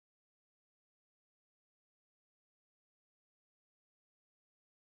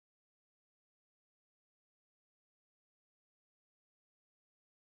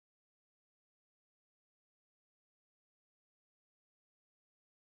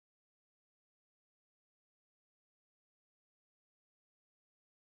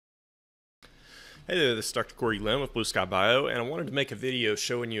Hey there, this is Dr. Corey Lynn with Blue Sky Bio, and I wanted to make a video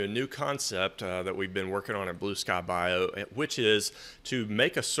showing you a new concept that we've been working on at Blue Sky Bio, which is to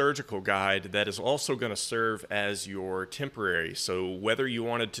make a surgical guide that is also going to serve as your temporary. So whether you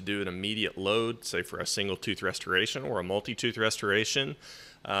wanted to do an immediate load, say for a single tooth restoration or a multi-tooth restoration,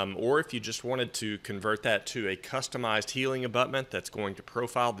 or if you just wanted to convert that to a customized healing abutment that's going to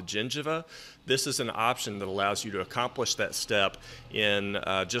profile the gingiva, this is an option that allows you to accomplish that step in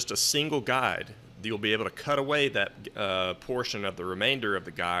just a single guide. You'll be able to cut away that portion of the remainder of the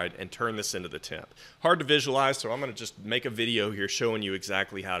guide and turn this into the temp. Hard to visualize, so I'm going to just make a video here showing you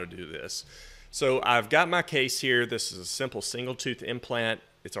exactly how to do this. So I've got my case here. This is a simple single tooth implant.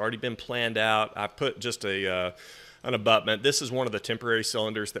 It's already been planned out. I put just an abutment. This is one of the temporary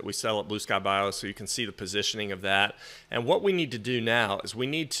cylinders that we sell at Blue Sky Bio, so you can see the positioning of that. And what we need to do now is we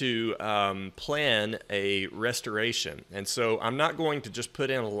need to plan a restoration. And so I'm not going to just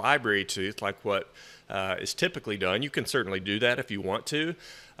put in a library tooth like what is typically done. You can certainly do that if you want to.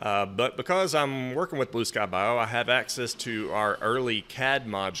 But because I'm working with Blue Sky Bio, I have access to our early CAD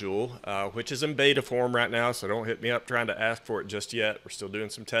module, which is in beta form right now, so don't hit me up trying to ask for it just yet. We're still doing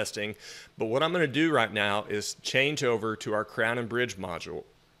some testing. But what I'm going to do right now is change over to our crown and bridge module.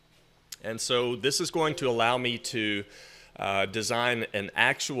 And so this is going to allow me to design an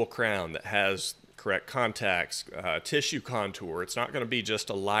actual crown that has correct contacts, tissue contour. It's not going to be just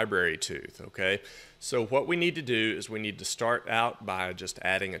a library tooth, okay? So what we need to do is we need to start out by just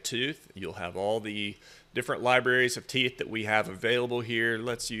adding a tooth. You'll have all the different libraries of teeth that we have available here.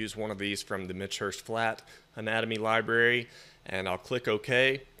 Let's use one of these from the Mitchhurst Flat Anatomy Library, and I'll click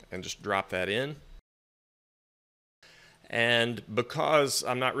OK and just drop that in. And because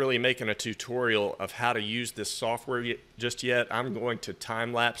I'm not really making a tutorial of how to use this software just yet, I'm going to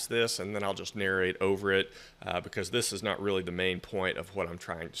time-lapse this and then I'll just narrate over it because this is not really the main point of what I'm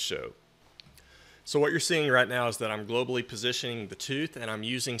trying to show. So what you're seeing right now is that I'm globally positioning the tooth, and I'm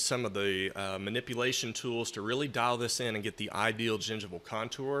using some of the manipulation tools to really dial this in and get the ideal gingival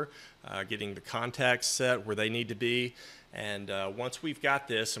contour, getting the contacts set where they need to be. And once we've got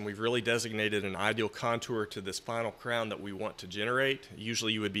this and we've really designated an ideal contour to this final crown that we want to generate,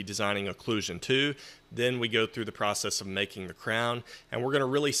 usually you would be designing occlusion 2, then we go through the process of making the crown, and we're going to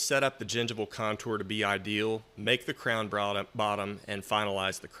really set up the gingival contour to be ideal, make the crown bottom, and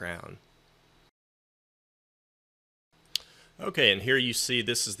finalize the crown. Okay, and here you see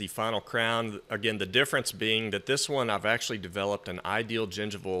this is the final crown. Again, the difference being that this one I've actually developed an ideal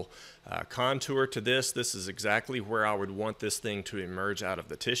gingival contour to this. This is exactly where I would want this thing to emerge out of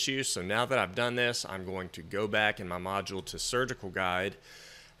the tissue. So now that I've done this, I'm going to go back in my module to surgical guide,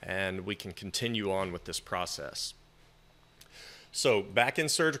 and we can continue on with this process. So back in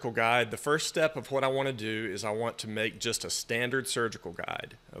surgical guide, the first step of what I want to do is I want to make just a standard surgical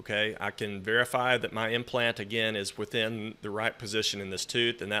guide. Okay, I can verify that my implant again is within the right position in this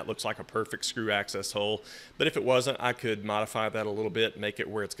tooth, and that looks like a perfect screw access hole. But if it wasn't, I could modify that a little bit, make it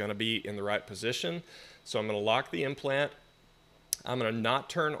where it's going to be in the right position. So I'm going to lock the implant. I'm going to not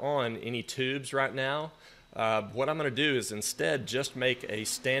turn on any tubes right now. What I'm going to do is instead just make a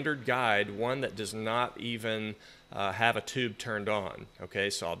standard guide, one that does not even have a tube turned on. Okay,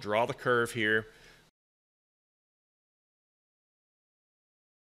 so I'll draw the curve here.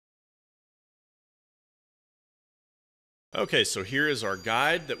 Okay, so here is our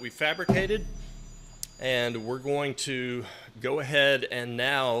guide that we fabricated, and we're going to go ahead and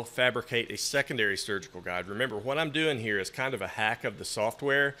now fabricate a secondary surgical guide. Remember, what I'm doing here is kind of a hack of the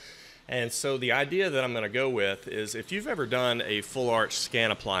software. And so the idea that I'm going to go with is if you've ever done a full arch scan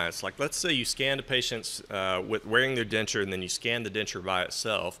appliance, like let's say you scanned a patient with wearing their denture and then you scan the denture by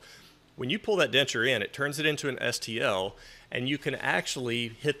itself, when you pull that denture in, it turns it into an STL, and you can actually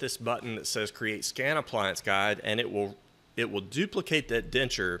hit this button that says create scan appliance guide, and it will duplicate that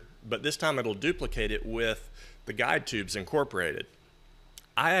denture, but this time it'll duplicate it with the guide tubes incorporated.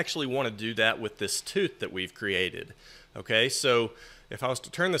 I actually want to do that with this tooth that we've created. Okay, so if I was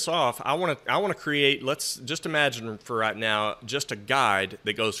to turn this off, I want to create, let's just imagine for right now, just a guide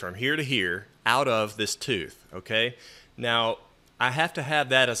that goes from here to here out of this tooth, okay? Now, I have to have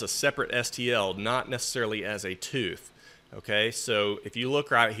that as a separate STL, not necessarily as a tooth, okay? So if you look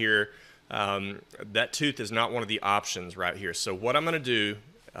right here, that tooth is not one of the options right here. So what I'm going to do,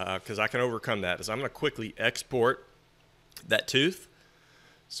 because I can overcome that, is I'm going to quickly export that tooth.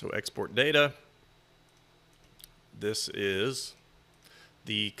 So export data. This is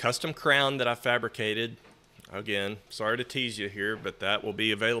the custom crown that I fabricated. Again, sorry to tease you here, but that will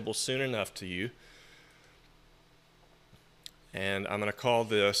be available soon enough to you. And I'm going to call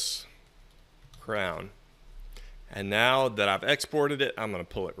this crown. And now that I've exported it, I'm going to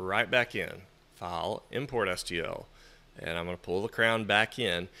pull it right back in. File, Import STL, and I'm going to pull the crown back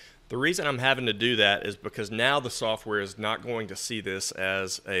in. The reason I'm having to do that is because now the software is not going to see this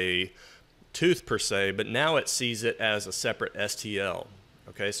as a tooth per se, but now it sees it as a separate STL.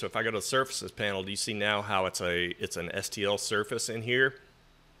 Okay, so if I go to the surfaces panel, do you see now how it's an STL surface in here?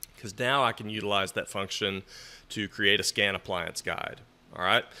 Because now I can utilize that function to create a scan appliance guide. All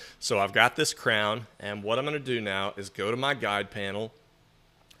right, so I've got this crown, and what I'm going to do now is go to my guide panel.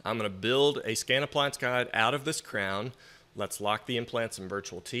 I'm going to build a scan appliance guide out of this crown. Let's lock the implants and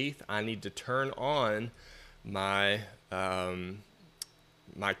virtual teeth. I need to turn on my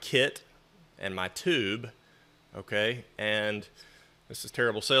my kit and my tube, okay? And this is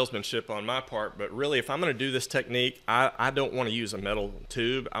terrible salesmanship on my part, but really if I'm going to do this technique, I don't want to use a metal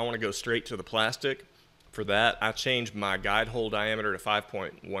tube. I want to go straight to the plastic. For that, I changed my guide hole diameter to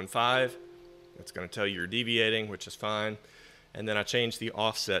 5.15. It's going to tell you you're deviating, which is fine. And then I changed the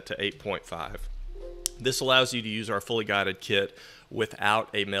offset to 8.5. This allows you to use our fully guided kit without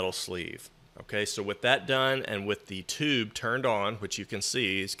a metal sleeve. Okay, so with that done and with the tube turned on, which you can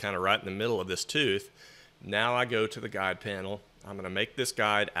see is kind of right in the middle of this tooth, now I go to the guide panel. I'm going to make this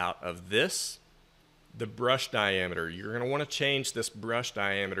guide out of this, the brush diameter. You're going to want to change this brush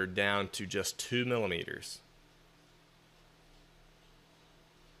diameter down to just 2 millimeters.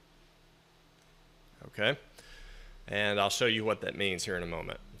 Okay, and I'll show you what that means here in a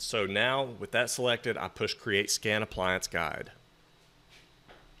moment. So now with that selected, I push Create Scan Appliance Guide.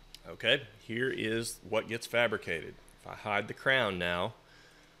 Okay, here is what gets fabricated. If I hide the crown now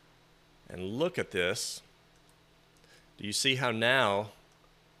and look at this, do you see how now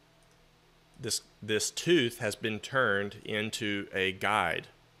this tooth has been turned into a guide?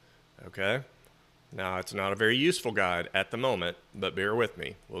 Okay, now it's not a very useful guide at the moment, but bear with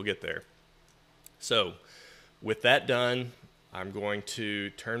me, we'll get there. So with that done, I'm going to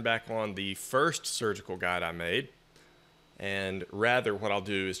turn back on the first surgical guide I made, and rather what I'll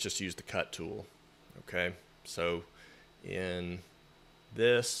do is just use the cut tool. Okay, so in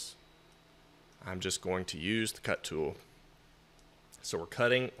this, I'm just going to use the cut tool. So we're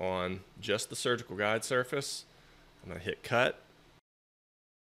cutting on just the surgical guide surface. I'm going to hit cut.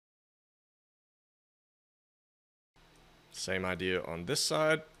 Same idea on this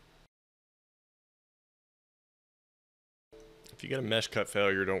side. If you get a mesh cut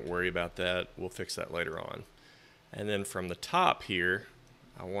failure, don't worry about that. We'll fix that later on. And then from the top here,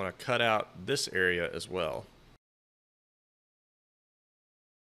 I want to cut out this area as well.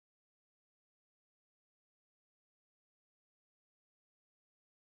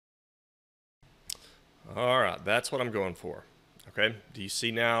 All right, that's what I'm going for. Okay, do you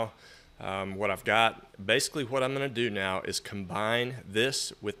see now what I've got? Basically what I'm going to do now is combine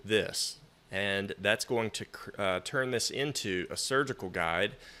this with this. And that's going to turn this into a surgical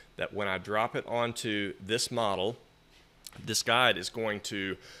guide that when I drop it onto this model, this guide is going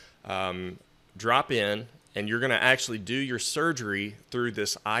to drop in, and you're going to actually do your surgery through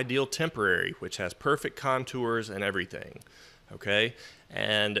this ideal temporary, which has perfect contours and everything. Okay,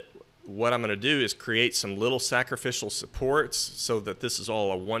 and what I'm going to do is create some little sacrificial supports so that this is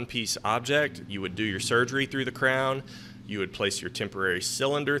all a one-piece object. You would do your surgery through the crown. You would place your temporary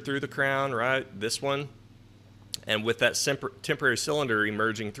cylinder through the crown, right? This one. And with that temporary cylinder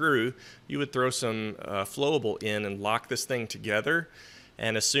emerging through, you would throw some flowable in and lock this thing together.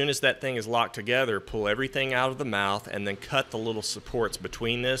 And as soon as that thing is locked together, pull everything out of the mouth and then cut the little supports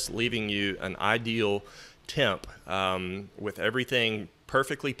between this, leaving you an ideal temp with everything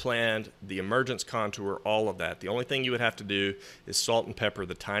perfectly planned, the emergence contour, all of that. The only thing you would have to do is salt and pepper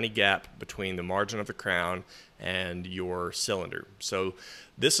the tiny gap between the margin of the crown and your cylinder. So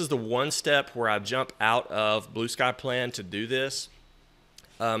this is the one step where I jump out of Blue Sky Plan to do this.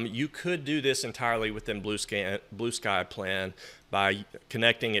 You could do this entirely within Blue Sky Plan by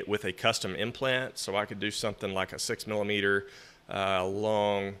connecting it with a custom implant. So I could do something like a 6 millimeter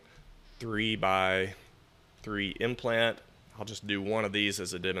long 3x3 implant. I'll just do one of these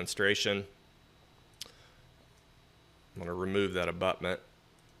as a demonstration. I'm going to remove that abutment.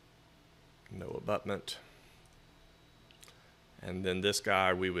 No abutment. And then this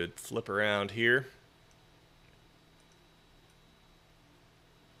guy we would flip around here.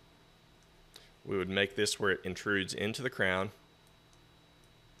 We would make this where it intrudes into the crown.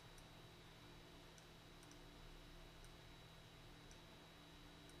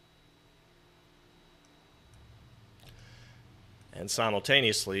 And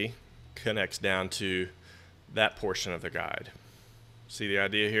simultaneously connects down to that portion of the guide. See the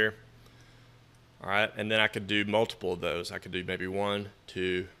idea here? All right, and then I could do multiple of those. I could do maybe 1,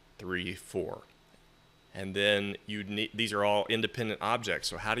 2, 3, 4. And then you need, these are all independent objects.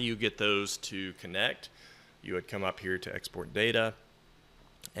 So how do you get those to connect? You would come up here to export data,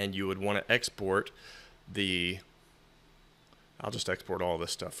 and you would want to export the, I'll just export all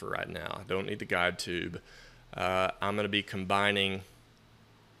this stuff for right now. I don't need the guide tube. I'm going to be combining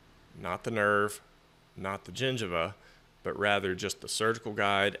not the nerve, not the gingiva, but rather just the surgical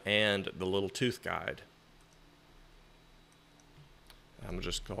guide and the little tooth guide. I'm going to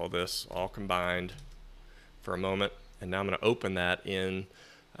just call this all combined for a moment, and now I'm going to open that in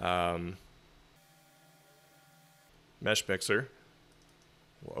Mesh Mixer.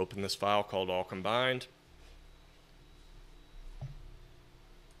 We'll open this file called all combined.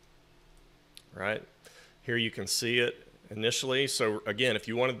 Right here you can see it initially. So again, if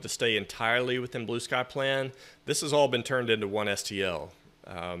you wanted to stay entirely within Blue Sky Plan, this has all been turned into one STL.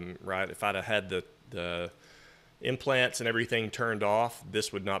 Right, if I'd have had the implants and everything turned off,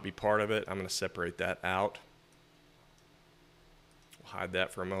 this would not be part of it. I'm going to separate that out. We'll hide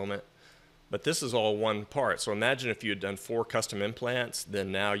that for a moment. But this is all one part. So imagine if you had done 4 custom implants,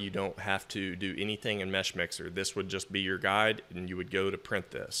 then now you don't have to do anything in Mesh Mixer. This would just be your guide, and you would go to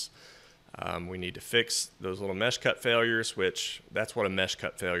print this. We need to fix those little mesh cut failures, which that's what a mesh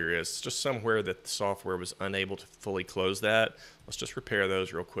cut failure is. It's just somewhere that the software was unable to fully close that. Let's just repair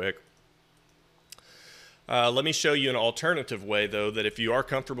those real quick. Let me show you an alternative way, though, that if you are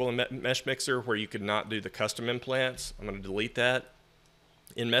comfortable in Mesh Mixer where you could not do the custom implants, I'm going to delete that.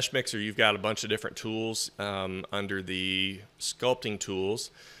 In Mesh Mixer, you've got a bunch of different tools. Under the sculpting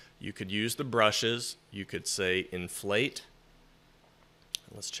tools, you could use the brushes. You could say inflate.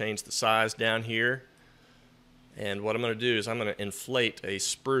 Let's change the size down here. And what I'm going to do is I'm going to inflate a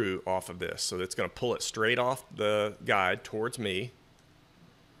sprue off of this. So it's going to pull it straight off the guide towards me.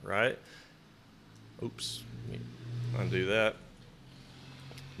 Right? Oops. Let me undo that.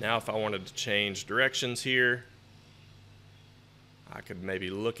 Now if I wanted to change directions here, I could maybe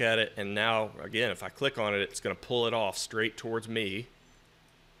look at it, and now again if I click on it, it's going to pull it off straight towards me.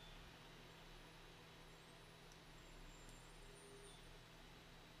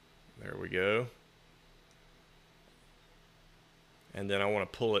 There we go. And then I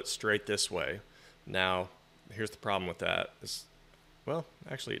want to pull it straight this way. Now here's the problem with that is, well,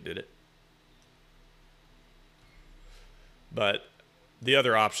 actually it did it. But the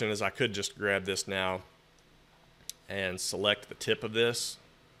other option is I could just grab this now and select the tip of this,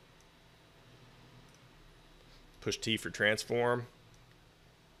 push T for transform,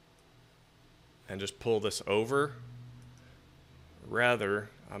 and just pull this over. Rather,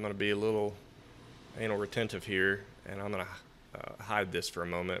 I'm going to be a little anal retentive here, and I'm going to hide this for a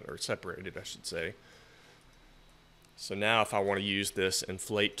moment, or separate it, I should say. So now if I want to use this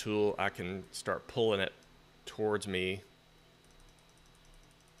inflate tool, I can start pulling it towards me.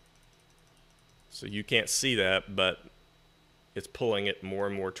 So you can't see that, but it's pulling it more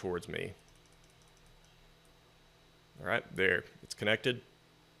and more towards me. All right, there, it's connected.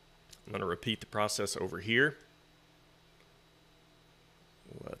 I'm going to repeat the process over here.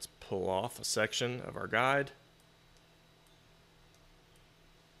 Let's pull off a section of our guide.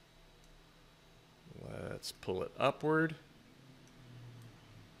 Let's pull it upward.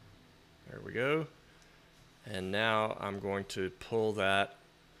 There we go. And now I'm going to pull that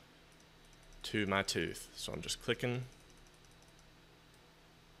to my tooth. So I'm just clicking.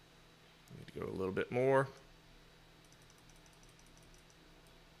 Need to go a little bit more.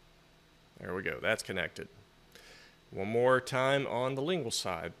 There we go. That's connected. One more time on the lingual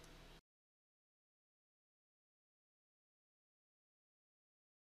side.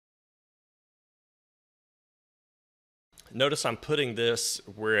 Notice I'm putting this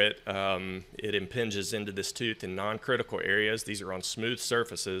where it impinges into this tooth in non-critical areas. These are on smooth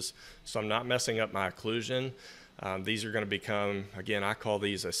surfaces, so I'm not messing up my occlusion. These are going to become, again, I call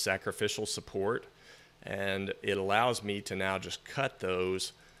these a sacrificial support, and it allows me to now just cut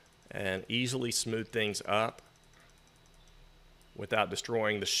those and easily smooth things up without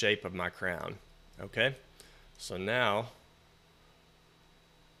destroying the shape of my crown. Okay, so now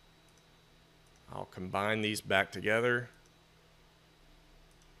I'll combine these back together.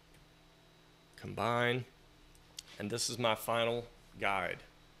 Combine, and this is my final guide,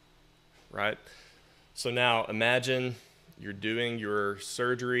 right? So now imagine you're doing your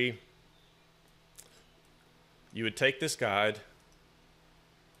surgery. You would take this guide,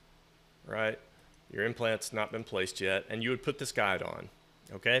 right? Your implant's not been placed yet, and you would put this guide on,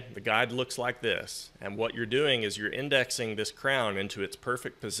 okay? The guide looks like this, and what you're doing is you're indexing this crown into its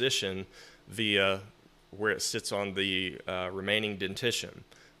perfect position via where it sits on the remaining dentition.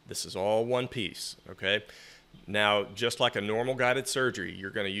 This is all one piece, okay? Now, just like a normal guided surgery,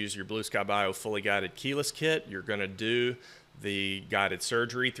 you're going to use your Blue Sky Bio fully guided keyless kit. You're going to do the guided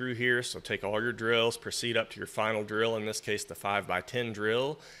surgery through here. So take all your drills, proceed up to your final drill, in this case the 5x10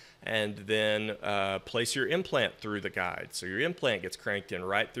 drill, and then place your implant through the guide. So your implant gets cranked in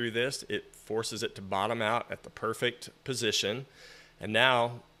right through this. It forces it to bottom out at the perfect position. And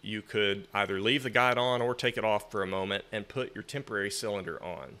now you could either leave the guide on or take it off for a moment and put your temporary cylinder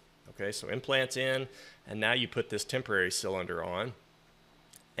on. Okay, so implants in, and now you put this temporary cylinder on.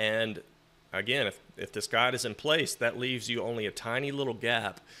 And again, if this guide is in place, that leaves you only a tiny little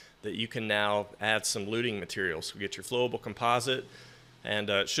gap that you can now add some luting materials. So get your flowable composite, and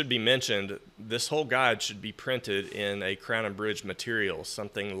it should be mentioned, this whole guide should be printed in a Crown and Bridge material,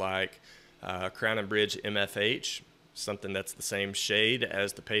 something like Crown and Bridge MFH, something that's the same shade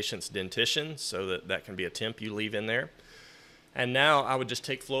as the patient's dentition, so that can be a temp you leave in there. And now I would just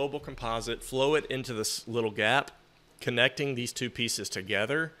take flowable composite, flow it into this little gap, connecting these two pieces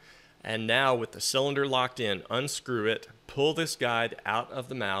together. And now with the cylinder locked in, unscrew it, pull this guide out of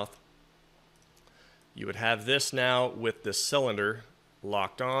the mouth. You would have this now with this cylinder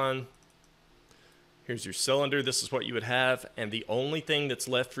locked on. Here's your cylinder. This is what you would have. And the only thing that's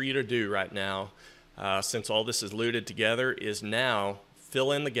left for you to do right now, since all this is luted together, is now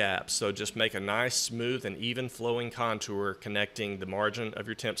fill in the gaps. So just make a nice, smooth, and even flowing contour connecting the margin of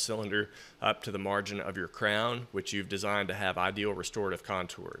your temp cylinder up to the margin of your crown, which you've designed to have ideal restorative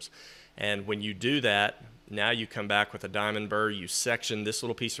contours. And when you do that, now you come back with a diamond burr, you section this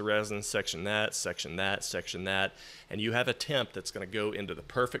little piece of resin, section that, section that, section that, and you have a temp that's going to go into the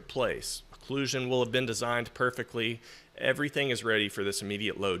perfect place. Occlusion will have been designed perfectly. Everything is ready for this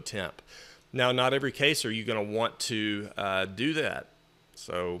immediate load temp. Now, not every case are you going to want to do that.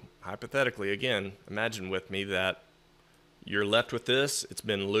 So hypothetically, again, imagine with me that you're left with this. It's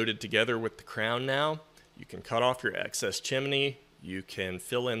been luted together with the crown now. You can cut off your excess chimney. You can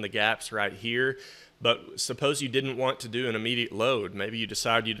fill in the gaps right here. But suppose you didn't want to do an immediate load. Maybe you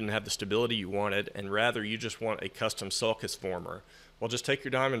decided you didn't have the stability you wanted, and rather you just want a custom sulcus former. Well, just take your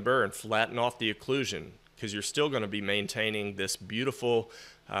diamond burr and flatten off the occlusion, because you're still going to be maintaining this beautiful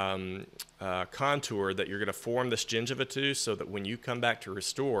contour that you're going to form this gingiva to, so that when you come back to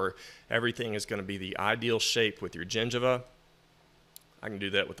restore, everything is going to be the ideal shape with your gingiva. I can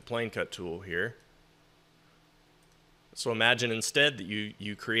do that with the plane cut tool here. So imagine instead that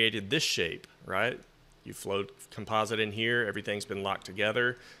you created this shape, right? You flowed composite in here, everything's been locked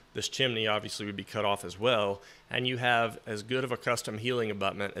together. This chimney obviously would be cut off as well, and you have as good of a custom healing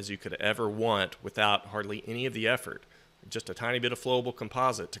abutment as you could ever want without hardly any of the effort. Just a tiny bit of flowable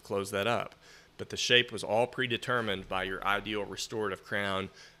composite to close that up. But the shape was all predetermined by your ideal restorative crown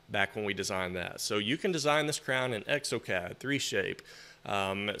back when we designed that. So you can design this crown in ExoCAD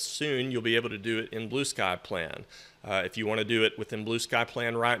 3Shape. Soon you'll be able to do it in Blue Sky Plan. If you want to do it within Blue Sky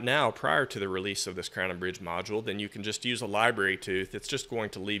Plan right now prior to the release of this Crown and Bridge module, then you can just use a library tooth. It's just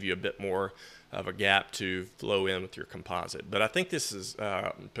going to leave you a bit more of a gap to flow in with your composite. But I think this is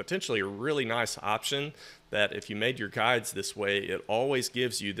potentially a really nice option, that if you made your guides this way, it always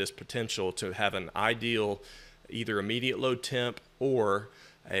gives you this potential to have an ideal either immediate load temp or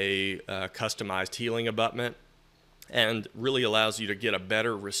a customized healing abutment, and really allows you to get a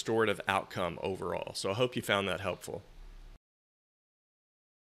better restorative outcome overall. So I hope you found that helpful.